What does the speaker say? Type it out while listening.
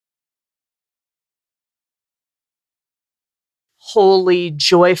holy,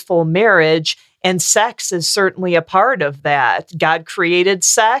 joyful marriage. And sex is certainly a part of that. God created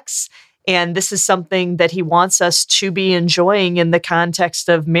sex, and this is something that he wants us to be enjoying in the context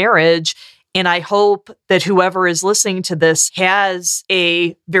of marriage. And I hope that whoever is listening to this has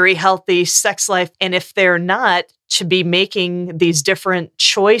a very healthy sex life. And if they're not, to be making these different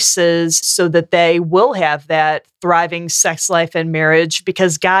choices so that they will have that thriving sex life and marriage,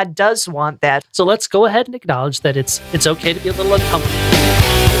 because God does want that. So let's go ahead and acknowledge that it's okay to be a little uncomfortable.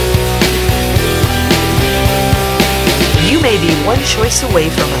 You may be one choice away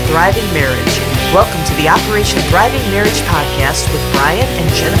from a thriving marriage. Welcome to the Operation Thriving Marriage podcast with Brian and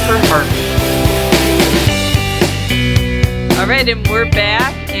Jennifer Harvey. All right, and we're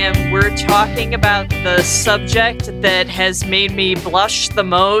back, and we're talking about the subject that has made me blush the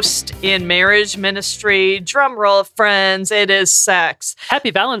most in marriage ministry. Drum roll, friends, it is sex.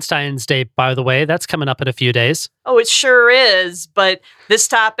 Happy Valentine's Day, by the way. That's coming up in a few days. Oh, it sure is. But this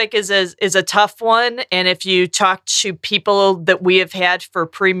topic is a tough one. And if you talk to people that we have had for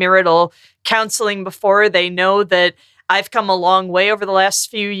premarital counseling before, they know that I've come a long way over the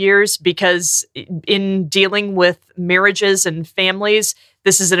last few years, because in dealing with marriages and families,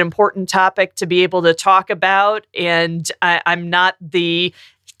 this is an important topic to be able to talk about. And I'm not the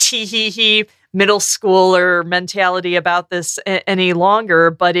tee-hee-hee middle schooler mentality about this any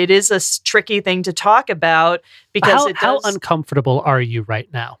longer, but it is a tricky thing to talk about, because how uncomfortable are you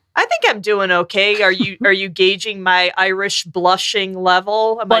right now? I think I'm doing okay. Are you gauging my Irish blushing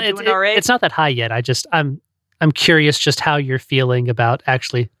level? Am I doing all right? It's not that high yet. I'm curious just how you're feeling about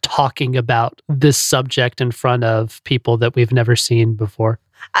actually talking about this subject in front of people that we've never seen before.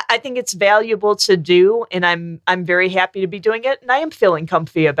 I think it's valuable to do, and I'm very happy to be doing it, and I am feeling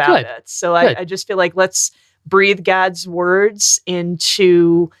comfy about it. So I just feel like let's breathe God's words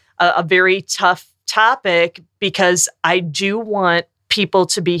into a very tough topic, because I do want people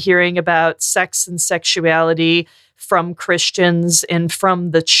to be hearing about sex and sexuality from Christians and from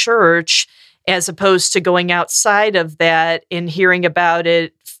the church, as opposed to going outside of that and hearing about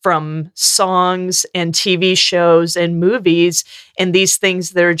it from songs and TV shows and movies and these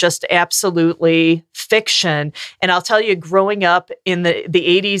things that are just absolutely fiction. And I'll tell you, growing up in the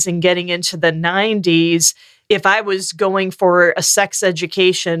 80s and getting into the 90s, if I was going for a sex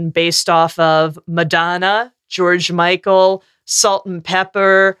education based off of Madonna, George Michael, Salt and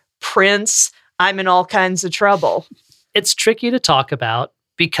Pepper, Prince, I'm in all kinds of trouble. It's tricky to talk about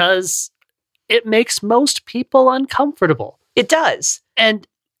because it makes most people uncomfortable. It does. And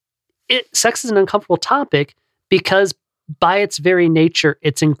sex is an uncomfortable topic because by its very nature,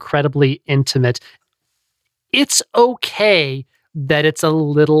 it's incredibly intimate. It's okay that it's a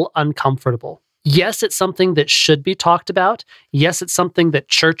little uncomfortable. Yes, it's something that should be talked about. Yes, it's something that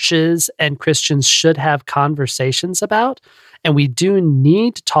churches and Christians should have conversations about. And we do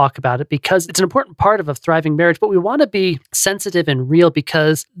need to talk about it because it's an important part of a thriving marriage. But we want to be sensitive and real,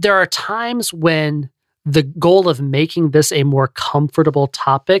 because there are times when the goal of making this a more comfortable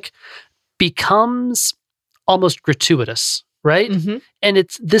topic becomes almost gratuitous, right? Mm-hmm. And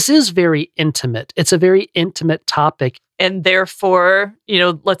this is very intimate. It's a very intimate topic. And therefore,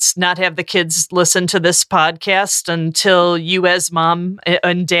 let's not have the kids listen to this podcast until you as mom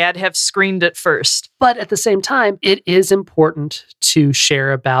and dad have screened it first. But at the same time, it is important to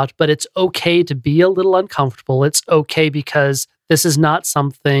share about, but it's okay to be a little uncomfortable. It's okay because this is not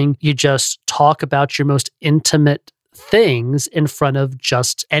something you just talk about your most intimate things in front of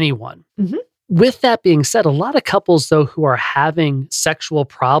just anyone. Mm-hmm. With that being said, a lot of couples, though, who are having sexual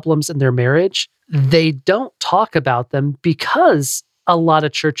problems in their marriage, they don't talk about them because a lot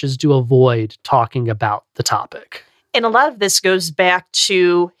of churches do avoid talking about the topic. And a lot of this goes back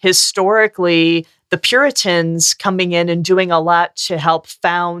to historically the Puritans coming in and doing a lot to help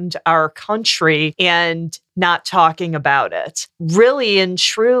found our country and not talking about it. Really and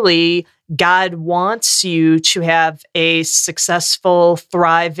truly, God wants you to have a successful,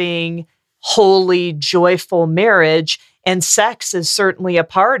 thriving, holy, joyful marriage. And sex is certainly a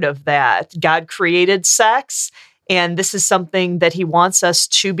part of that. God created sex, and this is something that he wants us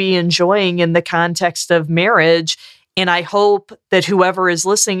to be enjoying in the context of marriage. And I hope that whoever is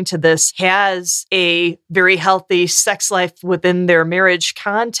listening to this has a very healthy sex life within their marriage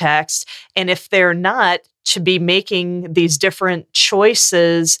context. And if they're not, to be making these different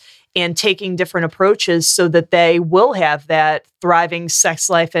choices and taking different approaches so that they will have that thriving sex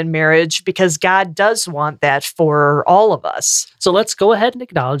life and marriage, because God does want that for all of us. So let's go ahead and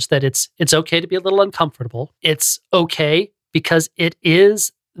acknowledge that it's okay to be a little uncomfortable. It's okay because it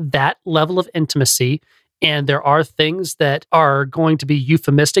is that level of intimacy. And there are things that are going to be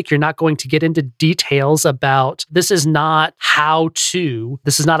euphemistic. You're not going to get into details about this is not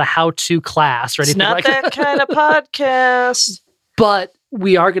this is not a how-to class or anything like that. It's not that kind of podcast. But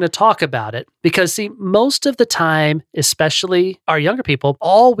we are going to talk about it because, see, most of the time, especially our younger people,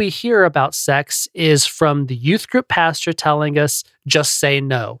 all we hear about sex is from the youth group pastor telling us, just say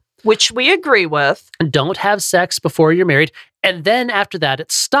no. Which we agree with. Don't have sex before you're married. And then after that,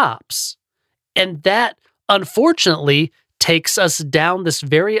 it stops. And that, unfortunately, takes us down this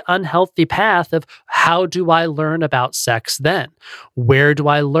very unhealthy path of how do I learn about sex then? Where do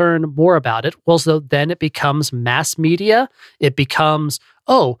I learn more about it? Well, so then it becomes mass media. It becomes,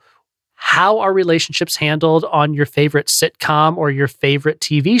 how are relationships handled on your favorite sitcom or your favorite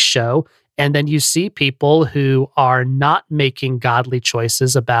TV show? And then you see people who are not making godly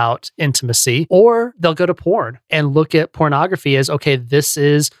choices about intimacy, or they'll go to porn and look at pornography as, okay, this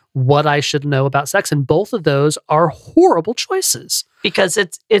is what I should know about sex. And both of those are horrible choices. Because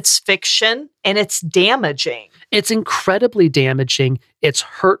it's fiction and it's damaging. It's incredibly damaging. It's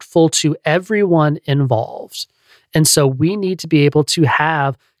hurtful to everyone involved. And so we need to be able to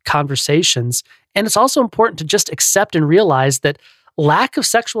have conversations. And it's also important to just accept and realize that lack of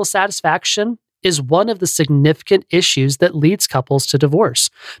sexual satisfaction is one of the significant issues that leads couples to divorce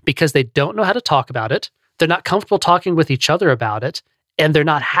because they don't know how to talk about it. They're not comfortable talking with each other about it, and they're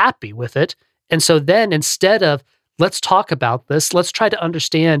not happy with it. And so then instead of, let's talk about this, let's try to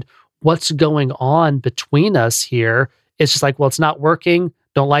understand what's going on between us here, it's just like, well, it's not working.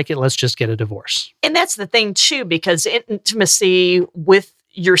 Don't like it. Let's just get a divorce. And that's the thing, too, because intimacy with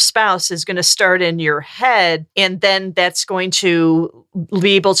your spouse is going to start in your head, and then that's going to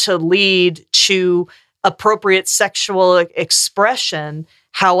be able to lead to appropriate sexual expression.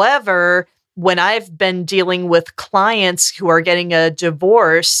 However, when I've been dealing with clients who are getting a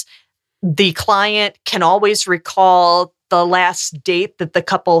divorce, the client can always recall the last date that the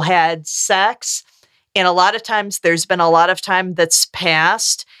couple had sex. And a lot of times there's been a lot of time that's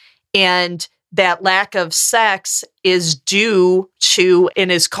passed, and that lack of sex is due to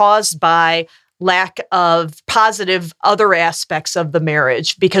and is caused by lack of positive other aspects of the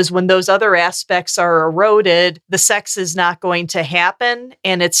marriage. Because when those other aspects are eroded, the sex is not going to happen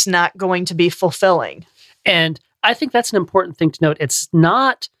and it's not going to be fulfilling. And I think that's an important thing to note. It's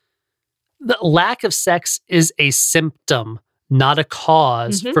not, the lack of sex is a symptom, not a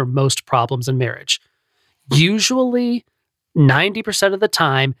cause for most problems in marriage. Usually, 90% of the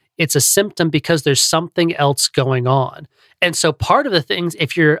time, it's a symptom because there's something else going on. And so part of the things,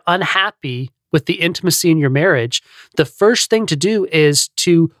 if you're unhappy with the intimacy in your marriage, the first thing to do is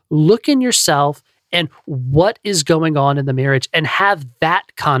to look in yourself and what is going on in the marriage and have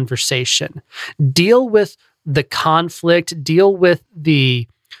that conversation. Deal with the conflict, deal with the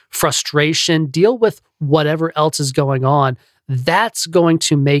frustration, deal with whatever else is going on. That's going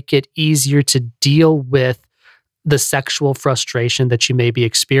to make it easier to deal with the sexual frustration that you may be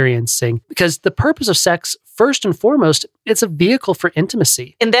experiencing. Because the purpose of sex, first and foremost, it's a vehicle for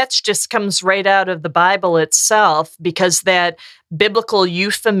intimacy. And that just comes right out of the Bible itself, because that biblical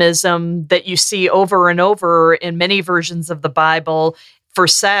euphemism that you see over and over in many versions of the Bible for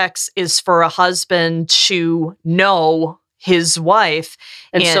sex is for a husband to know his wife.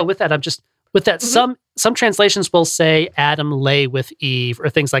 And so with that, some translations will say Adam lay with Eve or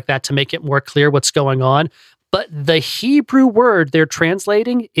things like that to make it more clear what's going on. But the Hebrew word they're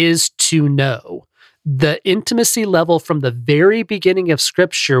translating is to know. The intimacy level from the very beginning of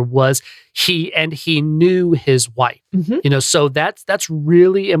Scripture was he knew his wife. So that's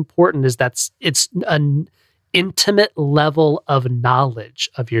really important. It's an intimate level of knowledge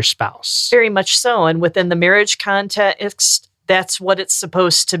of your spouse. Very much so. And within the marriage context, that's what it's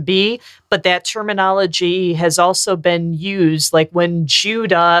supposed to be. But that terminology has also been used, like when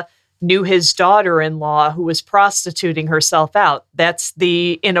Judah knew his daughter-in-law who was prostituting herself out. That's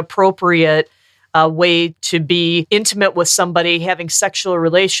the inappropriate way to be intimate with somebody, having sexual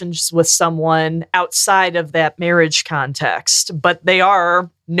relations with someone outside of that marriage context. But they are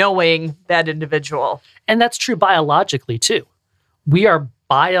knowing that individual. And that's true biologically, too. We are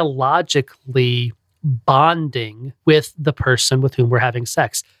biologically bonding with the person with whom we're having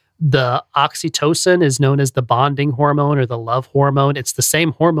sex. The oxytocin is known as the bonding hormone or the love hormone. It's the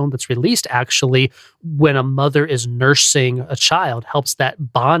same hormone that's released actually when a mother is nursing a child, helps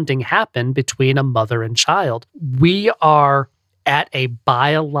that bonding happen between a mother and child. We are at a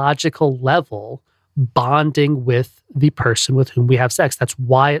biological level bonding with the person with whom we have sex. That's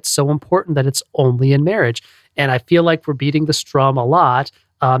why it's so important that it's only in marriage. And I feel like we're beating this drum a lot,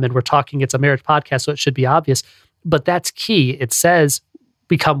 and we're talking, it's a marriage podcast, so it should be obvious, but that's key. It says,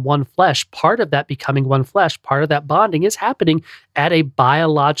 become one flesh. Part of that becoming one flesh, part of that bonding is happening at a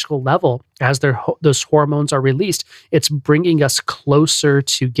biological level as those hormones are released. It's bringing us closer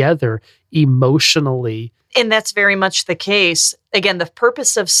together emotionally. And that's very much the case. Again, the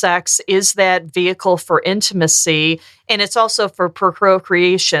purpose of sex is that vehicle for intimacy, and it's also for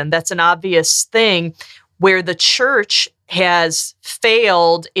procreation. That's an obvious thing. Where the church has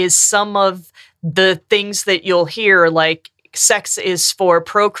failed is some of the things that you'll hear, like sex is for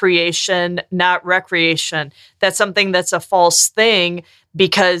procreation, not recreation. That's something that's a false thing,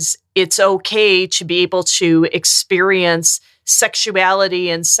 because it's okay to be able to experience sexuality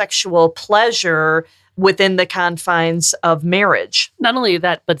and sexual pleasure within the confines of marriage. Not only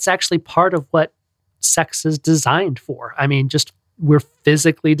that, but it's actually part of what sex is designed for. I mean, just we're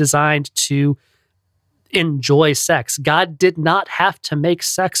physically designed to enjoy sex. God did not have to make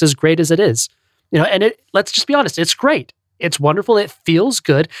sex as great as it is. And let's just be honest, it's great. It's wonderful. It feels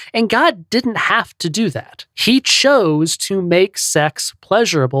good. And God didn't have to do that. He chose to make sex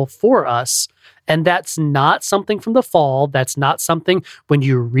pleasurable for us. And that's not something from the fall. That's not something when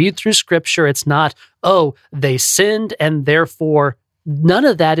you read through scripture, it's not, oh, they sinned and therefore none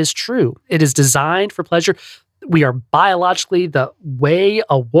of that is true. It is designed for pleasure. We are biologically, the way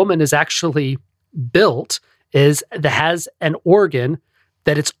a woman is actually built is that has an organ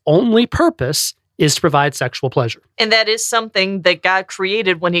that its only purpose is to provide sexual pleasure. And that is something that God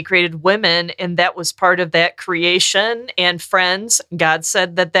created when he created women, and that was part of that creation. And friends, God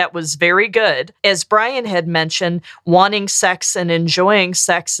said that that was very good. As Brian had mentioned, wanting sex and enjoying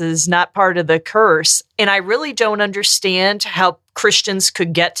sex is not part of the curse. And I really don't understand how Christians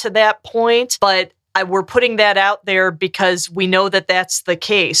could get to that point, but we're putting that out there because we know that that's the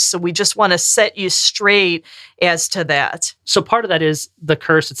case. So we just want to set you straight as to that. So part of that is the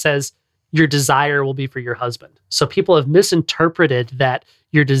curse. It says, your desire will be for your husband. So people have misinterpreted that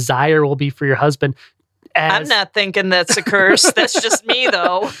your desire will be for your husband as... I'm not thinking that's a curse. That's just me,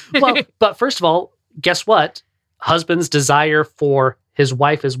 though. Well, but first of all, guess what? Husband's desire for his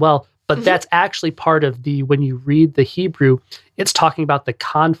wife as well. But that's actually part of when you read the Hebrew, it's talking about the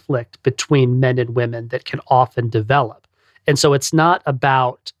conflict between men and women that can often develop. And so it's not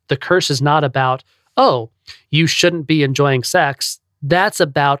about, the curse is not about, oh, you shouldn't be enjoying sex. That's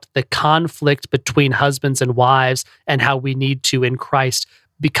about the conflict between husbands and wives and how we need to, in Christ,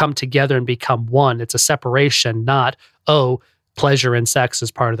 become together and become one. It's a separation, not, oh, pleasure and sex is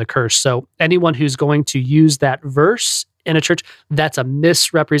part of the curse. So anyone who's going to use that verse in a church, that's a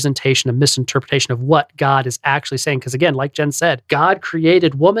misrepresentation, a misinterpretation of what God is actually saying. Because again, like Jen said, God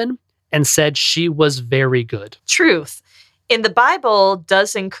created woman and said she was very good. Truth. And the Bible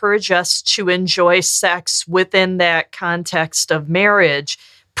does encourage us to enjoy sex within that context of marriage.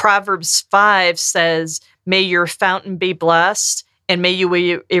 Proverbs 5 says, may your fountain be blessed, and may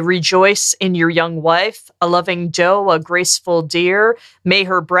you rejoice in your young wife, a loving doe, a graceful deer. May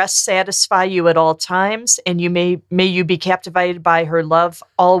her breast satisfy you at all times, and may you be captivated by her love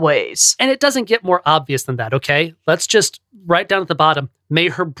always. And it doesn't get more obvious than that, okay? Let's just write down at the bottom, may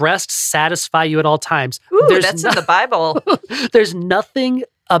her breast satisfy you at all times. Ooh, that's in the Bible. There's nothing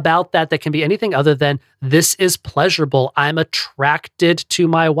about that can be anything other than this is pleasurable. I'm attracted to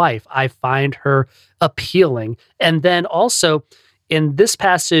my wife. I find her appealing. And then also in this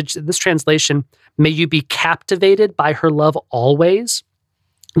passage, this translation, may you be captivated by her love always.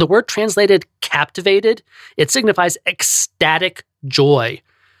 The word translated captivated, it signifies ecstatic joy.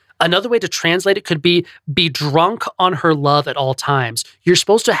 Another way to translate it could be drunk on her love at all times. You're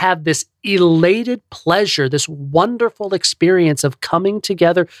supposed to have this elated pleasure, this wonderful experience of coming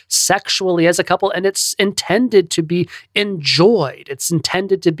together sexually as a couple, and it's intended to be enjoyed. It's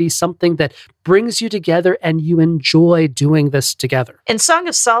intended to be something that brings you together and you enjoy doing this together. In Song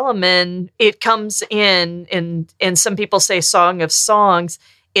of Solomon, it comes in, and some people say Song of Songs,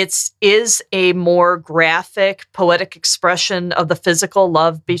 it is a more graphic, poetic expression of the physical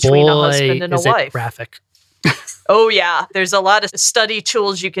love between a husband and a wife. It graphic. Oh, yeah. There's a lot of study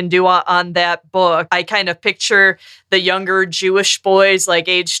tools you can do on that book. I kind of picture the younger Jewish boys, like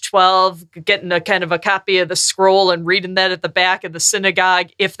age 12, getting a kind of a copy of the scroll and reading that at the back of the synagogue,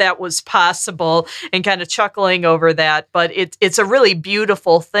 if that was possible, and kind of chuckling over that. But it's a really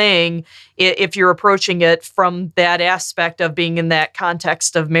beautiful thing if you're approaching it from that aspect of being in that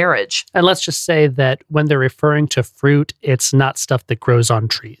context of marriage. And let's just say that when they're referring to fruit, it's not stuff that grows on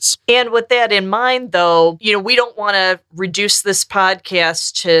trees. And with that in mind, though, we don't want to reduce this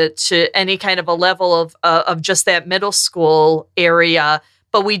podcast to any kind of a level of just that middle school area,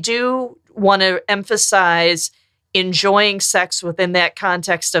 but we do want to emphasize enjoying sex within that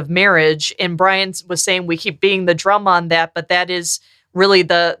context of marriage. And Brian was saying we keep beating the drum on that, but that is really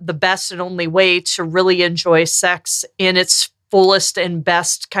the best and only way to really enjoy sex in its fullest and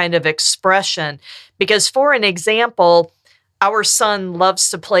best kind of expression. Because for an example, our son loves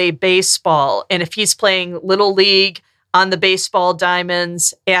to play baseball. And if he's playing Little League on the baseball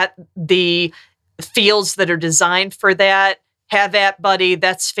diamonds at the fields that are designed for that, have at, buddy.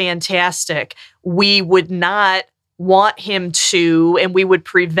 That's fantastic. We would not want him to, and we would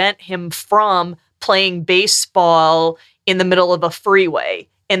prevent him from playing baseball in the middle of a freeway.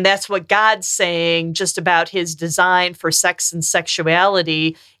 And that's what God's saying just about his design for sex and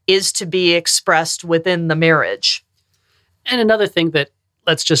sexuality is to be expressed within the marriage. And another thing that,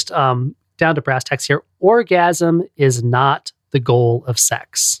 let's just down to brass tacks here, orgasm is not the goal of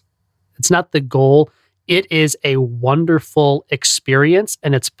sex. It's not the goal. It is a wonderful experience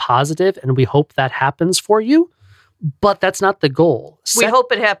and it's positive, and we hope that happens for you, but that's not the goal. We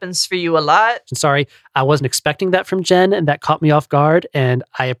hope it happens for you a lot. Sorry, I wasn't expecting that from Jen, and that caught me off guard, and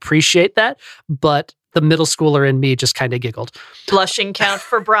I appreciate that, but the middle schooler in me just kind of giggled. Blushing count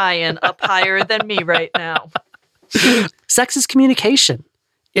for Brian up higher than me right now. Sex is communication.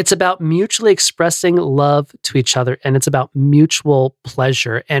 It's about mutually expressing love to each other, and it's about mutual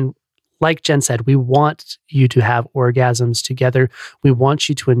pleasure. And like Jen said, we want you to have orgasms together. We want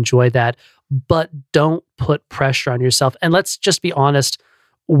you to enjoy that, but don't put pressure on yourself. And let's just be honest,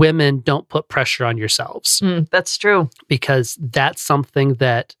 women, don't put pressure on yourselves. That's true. Because that's something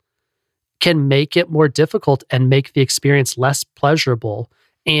that can make it more difficult and make the experience less pleasurable.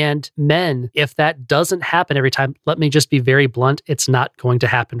 And men, if that doesn't happen every time, let me just be very blunt, it's not going to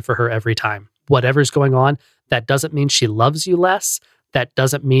happen for her every time. Whatever's going on, that doesn't mean she loves you less. That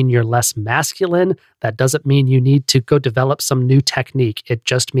doesn't mean you're less masculine. That doesn't mean you need to go develop some new technique. It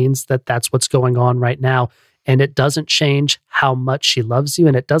just means that that's what's going on right now. And it doesn't change how much she loves you.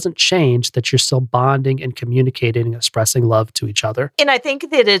 And it doesn't change that you're still bonding and communicating and expressing love to each other. And I think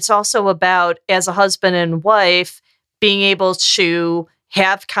that it's also about, as a husband and wife, being able to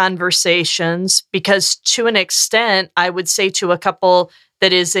have conversations, because to an extent, I would say to a couple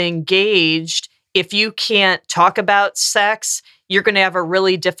that is engaged, if you can't talk about sex, you're going to have a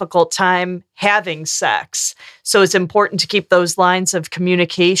really difficult time having sex. So it's important to keep those lines of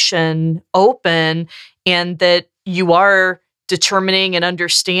communication open, and that you are determining and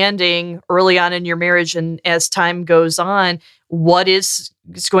understanding early on in your marriage and as time goes on, what is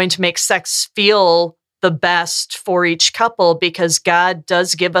going to make sex feel the best for each couple, because God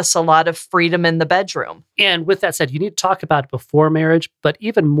does give us a lot of freedom in the bedroom. And with that said, you need to talk about it before marriage, but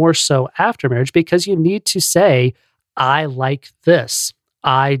even more so after marriage, because you need to say, I like this,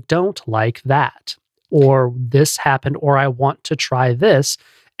 I don't like that, or this happened, or I want to try this.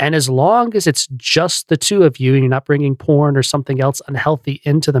 And as long as it's just the two of you and you're not bringing porn or something else unhealthy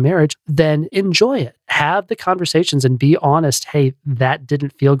into the marriage, then enjoy it. Have the conversations and be honest. Hey, that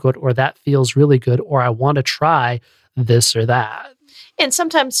didn't feel good, or that feels really good, or I want to try this or that. And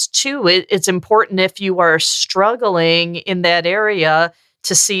sometimes, too, it's important if you are struggling in that area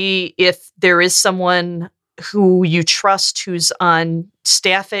to see if there is someone who you trust who's on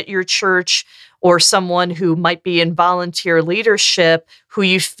staff at your church, or someone who might be in volunteer leadership who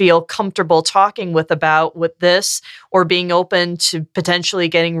you feel comfortable talking with about with this, or being open to potentially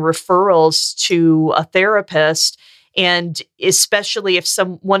getting referrals to a therapist. And especially if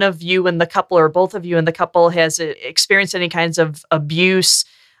one of you in the couple or both of you in the couple has experienced any kinds of abuse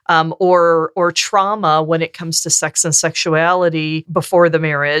or trauma when it comes to sex and sexuality before the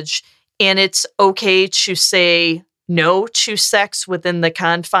marriage. And it's okay to say no to sex within the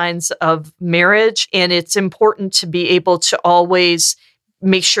confines of marriage. And it's important to be able to always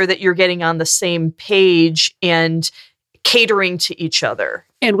make sure that you're getting on the same page and catering to each other.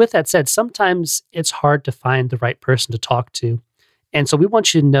 And with that said, sometimes it's hard to find the right person to talk to. And so we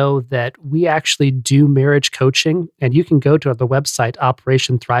want you to know that we actually do marriage coaching, and you can go to the website,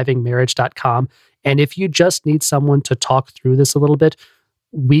 operationthrivingmarriage.com. And if you just need someone to talk through this a little bit,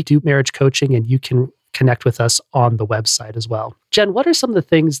 we do marriage coaching, and you can connect with us on the website as well. Jen, what are some of the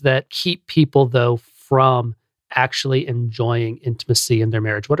things that keep people, though, from actually enjoying intimacy in their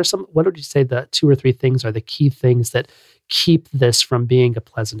marriage? What would you say the 2 or 3 things are the key things that keep this from being a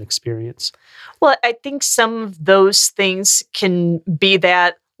pleasant experience? Well, I think some of those things can be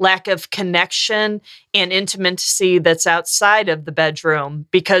that lack of connection and intimacy that's outside of the bedroom,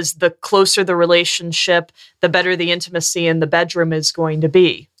 because the closer the relationship, the better the intimacy in the bedroom is going to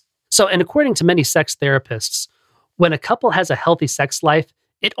be. So, and according to many sex therapists, when a couple has a healthy sex life,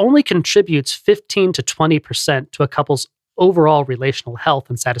 it only contributes 15 to 20% to a couple's overall relational health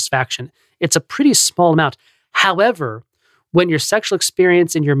and satisfaction. It's a pretty small amount. However, When your sexual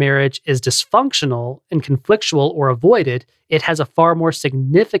experience in your marriage is dysfunctional and conflictual or avoided, it has a far more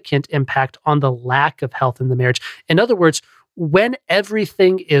significant impact on the lack of health in the marriage. In other words, when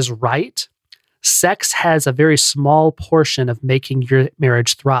everything is right, sex has a very small portion of making your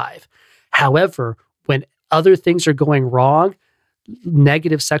marriage thrive. However, when other things are going wrong,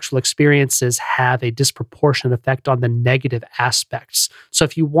 negative sexual experiences have a disproportionate effect on the negative aspects. So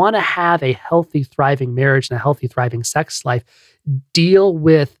if you want to have a healthy, thriving marriage and a healthy, thriving sex life, deal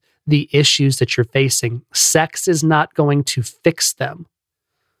with the issues that you're facing. Sex is not going to fix them.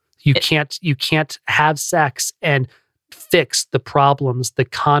 You can't have sex and fix the problems, the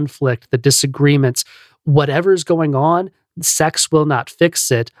conflict, the disagreements, whatever's going on. Sex will not fix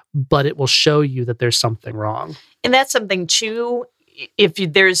it, but it will show you that there's something wrong. And that's something too, if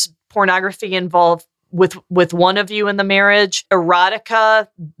there's pornography involved with one of you in the marriage, erotica,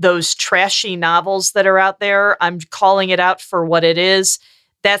 those trashy novels that are out there, I'm calling it out for what it is.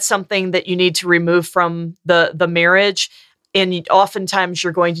 That's something that you need to remove from the marriage. And oftentimes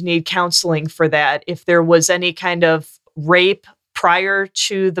you're going to need counseling for that. If there was any kind of rape prior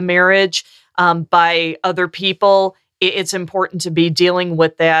to the marriage by other people, it's important to be dealing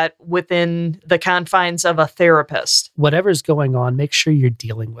with that within the confines of a therapist. Whatever's going on, make sure you're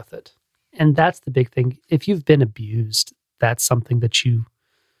dealing with it. And that's the big thing. If you've been abused, that's something that you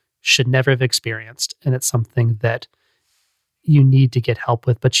should never have experienced. And it's something that you need to get help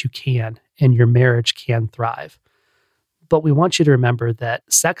with, but you can, and your marriage can thrive. But we want you to remember that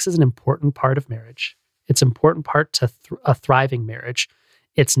sex is an important part of marriage. It's an important part to a thriving marriage.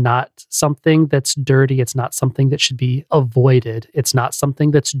 It's not something that's dirty. It's not something that should be avoided. It's not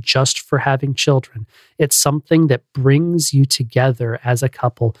something that's just for having children. It's something that brings you together as a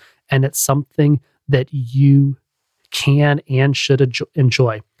couple, and it's something that you can and should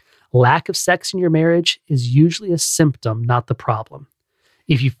enjoy. Lack of sex in your marriage is usually a symptom, not the problem.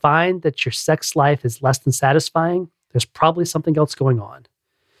 If you find that your sex life is less than satisfying, there's probably something else going on.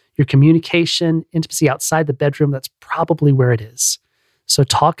 Your communication, intimacy outside the bedroom, that's probably where it is. So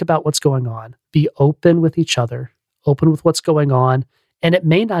talk about what's going on. Be open with each other, open with what's going on. And it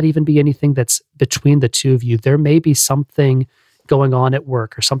may not even be anything that's between the two of you. There may be something going on at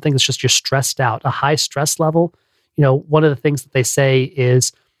work or something that's just you're stressed out, a high stress level. You know, one of the things that they say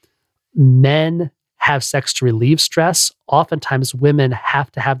is men have sex to relieve stress. Oftentimes women have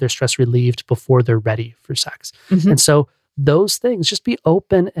to have their stress relieved before they're ready for sex. Mm-hmm. And so those things, just be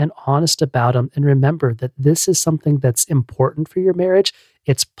open and honest about them. And remember that this is something that's important for your marriage.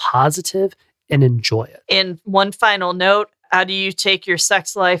 It's positive, and enjoy it. And one final note, how do you take your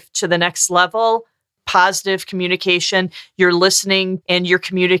sex life to the next level? Positive communication. You're listening and you're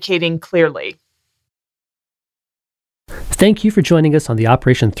communicating clearly. Thank you for joining us on the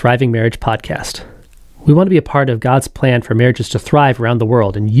Operation Thriving Marriage podcast. We want to be a part of God's plan for marriages to thrive around the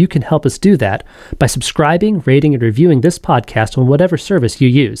world, and you can help us do that by subscribing, rating, and reviewing this podcast on whatever service you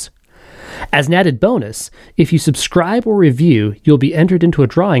use. As an added bonus, if you subscribe or review, you'll be entered into a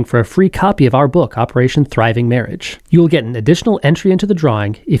drawing for a free copy of our book, Operation Thriving Marriage. You will get an additional entry into the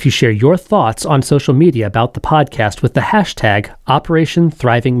drawing if you share your thoughts on social media about the podcast with the hashtag Operation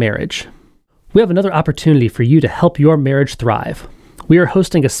Thriving Marriage. We have another opportunity for you to help your marriage thrive. We are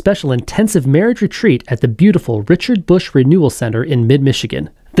hosting a special intensive marriage retreat at the beautiful Richard Bush Renewal Center in mid-Michigan.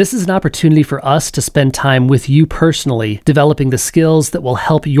 This is an opportunity for us to spend time with you personally, developing the skills that will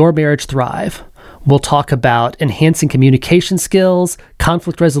help your marriage thrive. We'll talk about enhancing communication skills,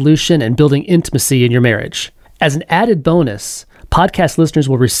 conflict resolution, and building intimacy in your marriage. As an added bonus, podcast listeners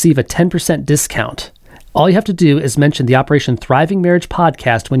will receive a 10% discount. All you have to do is mention the Operation Thriving Marriage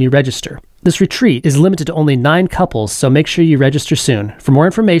podcast when you register. This retreat is limited to only 9 couples, so make sure you register soon. For more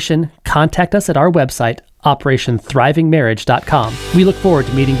information, contact us at our website, operationthrivingmarriage.com. We look forward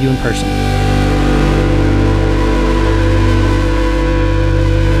to meeting you in person.